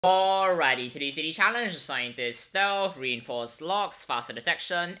Alrighty, today's city challenge: scientist stealth, reinforced locks, faster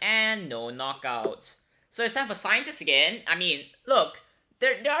detection, and no knockouts. So it's time for scientists again. I mean, look,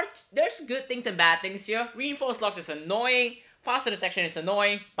 there's good things and bad things here. Reinforced locks is annoying, faster detection is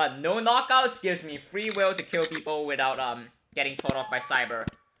annoying, but no knockouts gives me free will to kill people without getting told off by Cyber.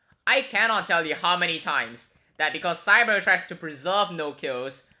 I cannot tell you how many times that because Cyber tries to preserve no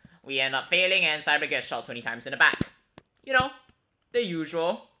kills, we end up failing and Cyber gets shot 20 times in the back. You know, the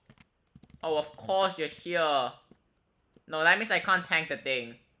usual. Oh, of course you're here. No, that means I can't tank the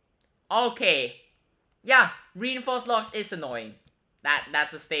thing. Okay. Yeah, reinforced locks is annoying.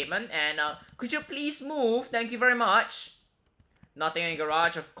 That's a statement. And could you please move? Thank you very much. Nothing in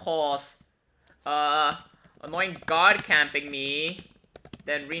garage, of course. Annoying guard camping me.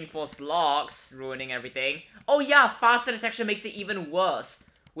 Then reinforced locks ruining everything. Oh yeah, faster detection makes it even worse.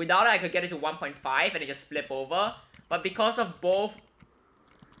 Without it, I could get it to 1.5 and it just flip over. But because of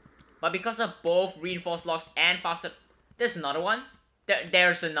both reinforced locks and faster... There's another one?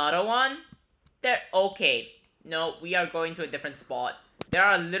 There's another one? Okay. No, we are going to a different spot. There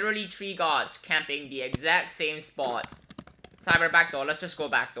are literally 3 guards camping the exact same spot. Cyber backdoor. Let's just go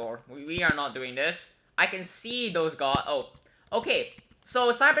backdoor. We are not doing this. I can see those guards. Oh, okay.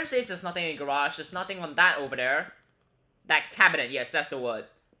 So Cyber says there's nothing in the garage. There's nothing on that over there. That cabinet. Yes, that's the word.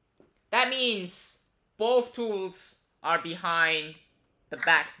 That means both tools are behind the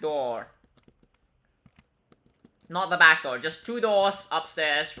back door. Not the back door, just 2 doors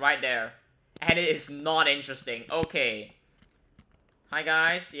upstairs right there. And it is not interesting. Okay. Hi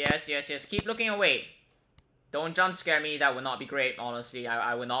guys. Yes. Keep looking away. Don't jump scare me. That would not be great, honestly.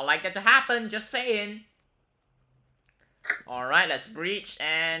 I would not like that to happen. Just saying. Alright, let's breach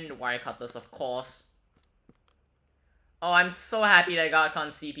and wire cutters, of course. Oh, I'm so happy that God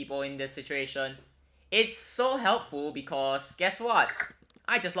can't see people in this situation. It's so helpful because, guess what?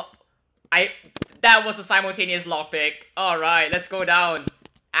 That was a simultaneous lockpick. Alright, let's go down.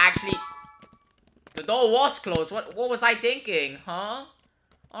 Actually, the door was closed. What was I thinking, huh?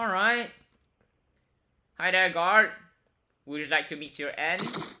 Alright. Hi there, guard. Would you like to meet your end?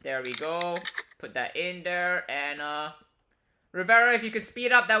 There we go. Put that in there. And, Rivera, if you could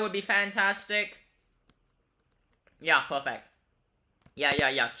speed up, that would be fantastic. Yeah, perfect.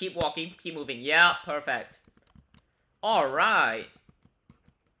 Yeah. Keep walking. Keep moving. Yeah, perfect. Alright.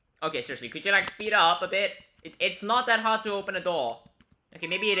 Okay, seriously, could you, like, speed up a bit? It's not that hard to open a door. Okay,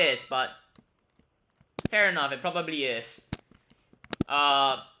 maybe it is, but... Fair enough, it probably is.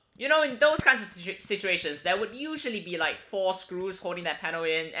 You know, in those kinds of situations, there would usually be, like, 4 screws holding that panel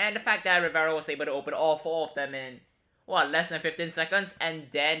in, and the fact that Rivera was able to open all 4 of them in, what, less than 15 seconds, and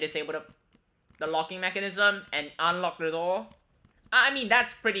then disable the locking mechanism and unlock the door. I mean,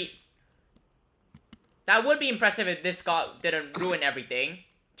 that's pretty... That would be impressive if this guy didn't ruin everything.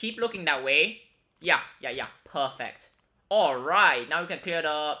 Keep looking that way. Yeah. Perfect. Alright, now we can clear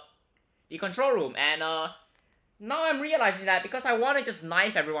the control room. And, now I'm realizing that because I want to just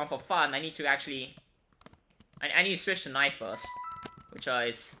knife everyone for fun, I need to actually... I need to switch to knife first. Which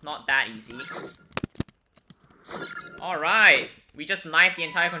is not that easy. Alright, we just knifed the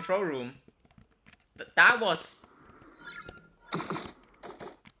entire control room. That was...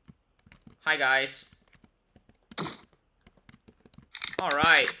 Hi guys.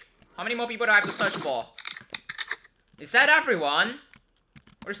 Alright. How many more people do I have to search for? Is that everyone?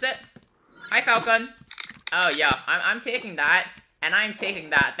 Or is that... Hi Falcon. Oh yeah, I'm taking that. And I'm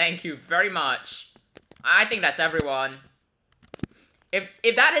taking that. Thank you very much. I think that's everyone. If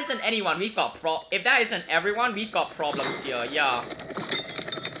that isn't anyone, we've got if that isn't everyone, we've got problems here, yeah.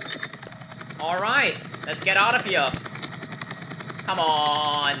 Alright, let's get out of here. Come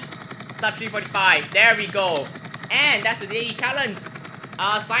on. Sub 345, there we go. And that's the daily challenge.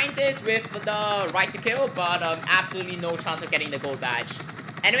 Scientist with the right to kill, but absolutely no chance of getting the gold badge.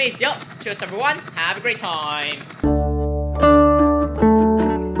 Anyways, yep, cheers everyone, have a great time.